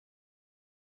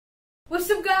What's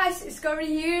up guys, it's Corey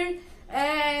here,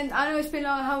 and I know it's been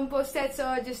long I haven't posted, so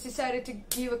I just decided to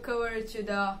give a cover to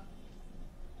the,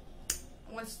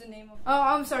 what's the name of, oh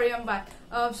I'm sorry, I'm back.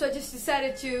 So I just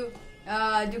decided to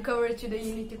do cover to the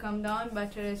You Need to Calm Down by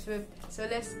Taylor Swift. So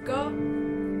let's go. You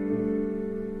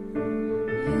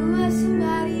are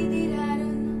somebody that I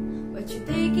don't know, but you're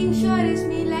taking shots at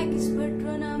me like it's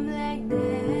Patron. I'm like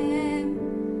damn,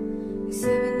 it's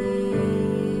 7 a.m.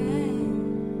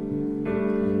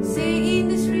 Say in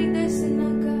the street there's a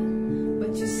knockout,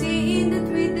 but you say in the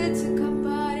tweet that's a cop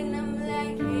out, and I'm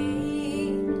like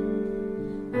hey,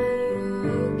 are you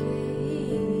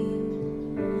okay?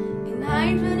 And I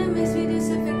ain't tryna mess with your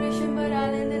self-aggression, but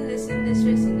I'll end up listening to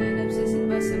stressing and obsessing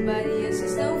about somebody else.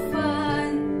 It's no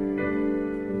fun.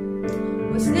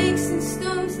 But snakes and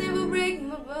stones never break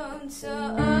my bones, so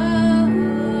I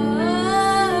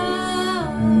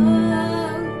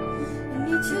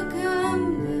need you to calm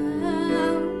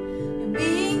down. You're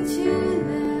being too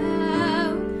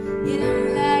loud, and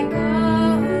I'm like I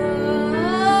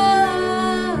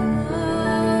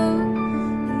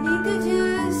need to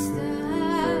just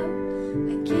stop.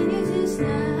 Like can you just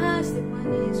not step on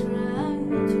this round?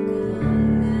 Need you to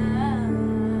calm down.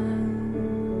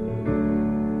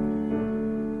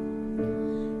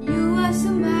 You are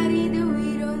somebody that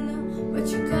we don't know, but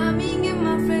you're coming in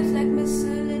my friends like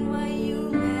missile. And why you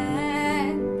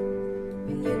mad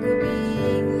when you could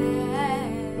be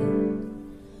glad?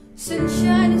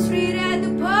 Sunshine is free at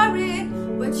the party,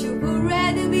 but you would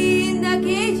rather be in the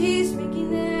cages,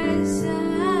 making a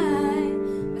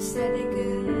sign, but static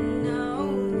all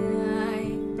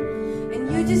night. And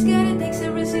you just gotta take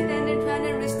some receipt and then trying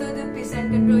to restore the peace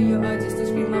and control you are just to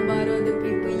scream about all the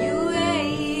people you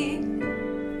hate.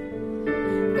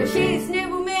 Cause she's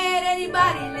never made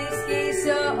anybody risky,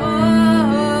 so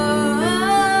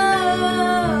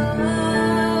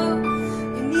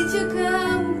you need to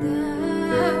calm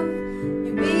down.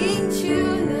 You're being too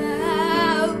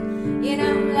loud, and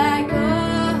I'm like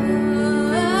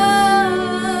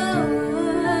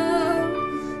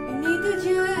you need to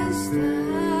just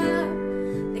stop.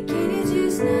 Like can you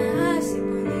just not sleep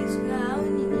on this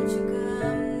ground? You need to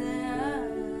calm down.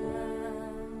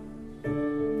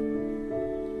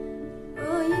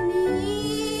 Oh, you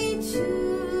need to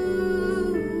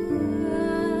calm down.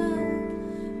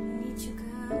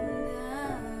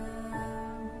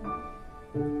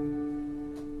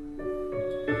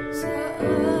 So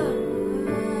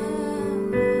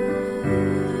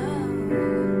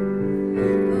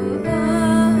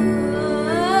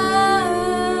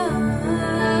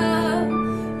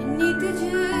you need to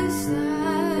just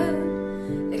stop.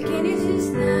 Like can you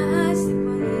just not sleep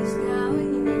on this ground? You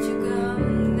need to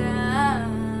calm down.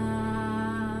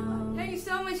 Thank you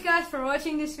so much guys for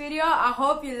watching this video. I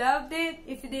hope you loved it.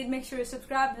 If you did, make sure to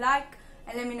subscribe, like,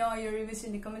 and let me know your reviews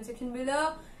in the comment section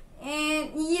below.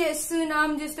 And yes, soon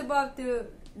I'm just about to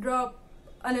drop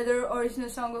another original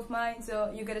song of mine,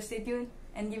 so you gotta stay tuned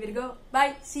and give it a go.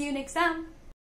 Bye, see you next time.